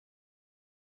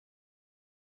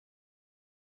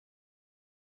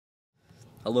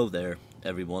Hello there,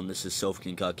 everyone. This is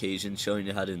Sofican Caucasian showing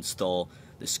you how to install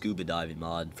the scuba diving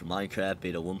mod for Minecraft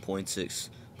Beta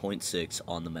 1.6.6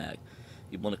 on the Mac.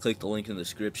 You want to click the link in the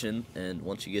description, and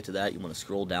once you get to that, you want to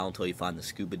scroll down until you find the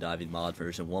scuba diving mod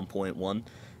version 1.1. You want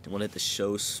to hit the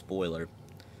show spoiler.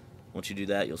 Once you do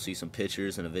that, you'll see some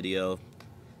pictures and a video,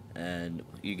 and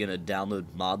you're going to download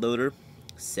mod loader,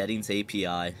 settings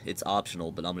API. It's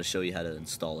optional, but I'm going to show you how to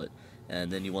install it. And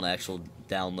then you want to actually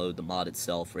download the mod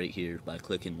itself right here by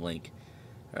clicking link.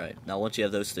 Alright, now once you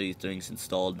have those three things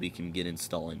installed, we can begin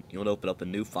installing. You want to open up a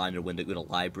new Finder window, go to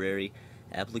Library,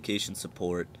 Application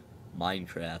Support,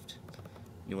 Minecraft.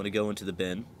 You want to go into the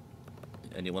bin,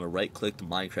 and you want to right click the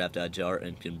Minecraft.jar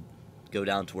and can go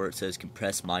down to where it says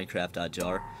compress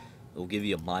Minecraft.jar. It will give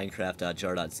you a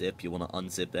Minecraft.jar.zip. You want to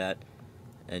unzip that,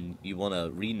 and you want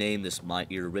to rename this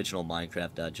your original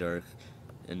Minecraft.jar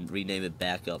and rename it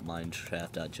backup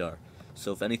Minecraft.jar.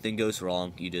 So if anything goes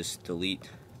wrong, you just delete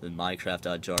the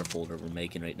Minecraft.jar folder we're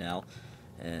making right now,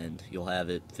 and you'll have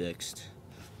it fixed.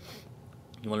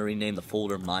 You want to rename the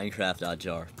folder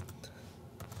Minecraft.jar.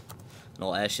 And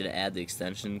I'll ask you to add the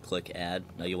extension. Click add.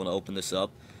 Now you want to open this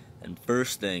up, and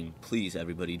first thing, please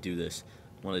everybody do this.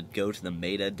 You want to go to the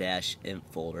meta-int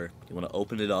folder. You want to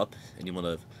open it up, and you want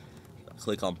to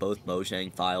click on both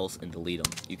Mojang files and delete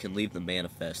them. You can leave the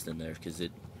manifest in there because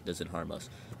it doesn't harm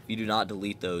us. If you do not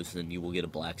delete those, then you will get a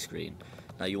black screen.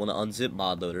 Now you want to unzip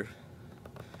mod loader.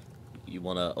 You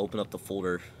want to open up the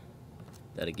folder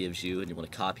that it gives you, and you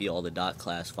want to copy all the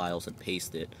 .class files and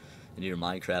paste it into your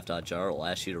Minecraft.jar. It will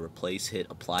ask you to replace, hit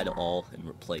apply to all, and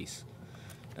replace.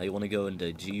 Now you want to go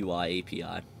into GUI API.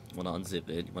 You want to unzip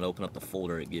it. You want to open up the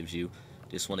folder it gives you.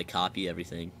 Just want to copy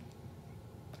everything.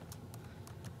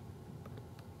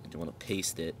 You want to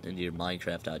paste it into your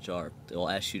Minecraft.jar. It will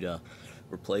ask you to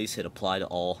replace, hit apply to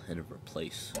all, and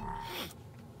replace.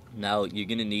 Now you're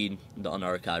going to need the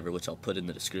unarchiver, which I'll put in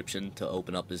the description, to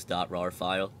open up this .rar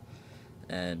file.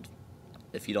 And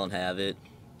if you don't have it,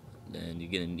 then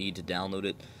you're going to need to download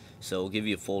it. So it'll give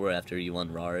you a folder after you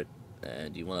unrar it,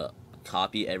 and you want to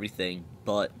copy everything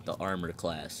but the armor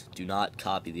class. Do not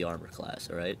copy the armor class,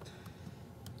 alright?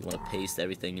 You want to paste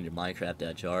everything in your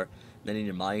Minecraft.jar. Then in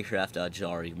your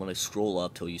Minecraft.jar, you want to scroll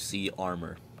up till you see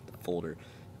armor folder.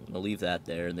 You want to leave that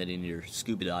there, and then in your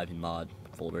scuba diving mod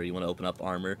folder, you want to open up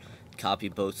armor, copy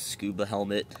both scuba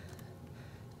helmet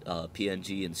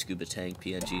PNG and scuba tank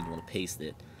PNG, and you want to paste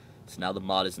it. So now the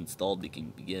mod is installed, we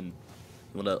can begin.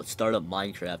 You want to start up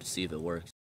Minecraft to see if it works.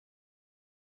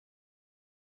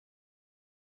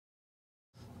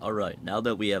 Alright, now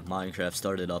that we have Minecraft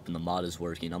started up and the mod is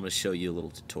working, I'm going to show you a little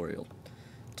tutorial.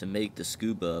 To make the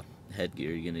scuba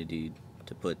headgear, you're going to need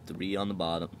to put 3 on the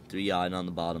bottom, 3 iron on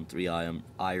the bottom, 3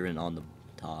 iron on the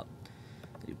top.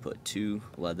 You put 2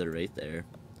 leather right there,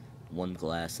 1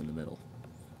 glass in the middle.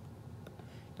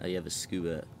 Now you have a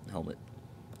scuba helmet.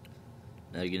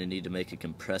 Now you're going to need to make a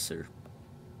compressor,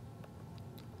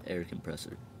 air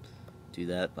compressor. Do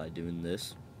that by doing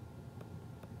this.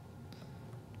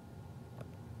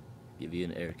 Give you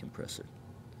an air compressor.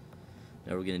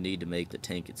 Now we're going to need to make the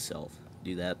tank itself.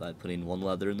 Do that by putting 1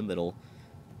 leather in the middle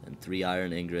and 3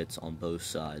 iron ingots on both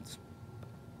sides.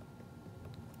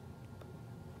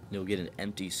 You'll get an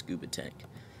empty scuba tank.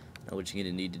 Now what you're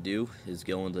going to need to do is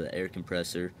go into the air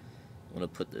compressor. You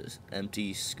want to put this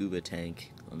empty scuba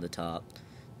tank on the top,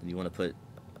 and you want to put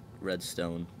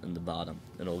redstone in the bottom,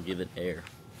 and it'll give it air.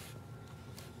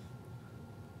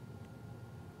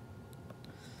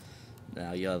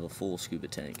 Now you have a full scuba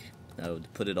tank. Now to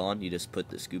put it on, you just put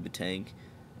the scuba tank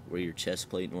where your chest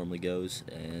plate normally goes,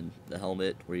 and the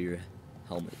helmet where your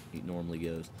helmet normally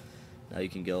goes. Now you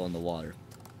can go on the water.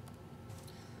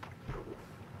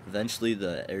 Eventually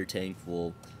the air tank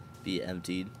will be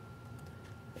emptied.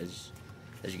 As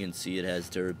you can see, it has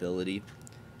durability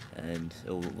and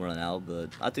it will run out, but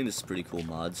I think this is a pretty cool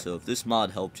mod. So if this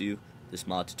mod helped you, this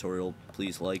mod tutorial,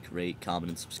 please like, rate, comment,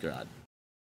 and subscribe.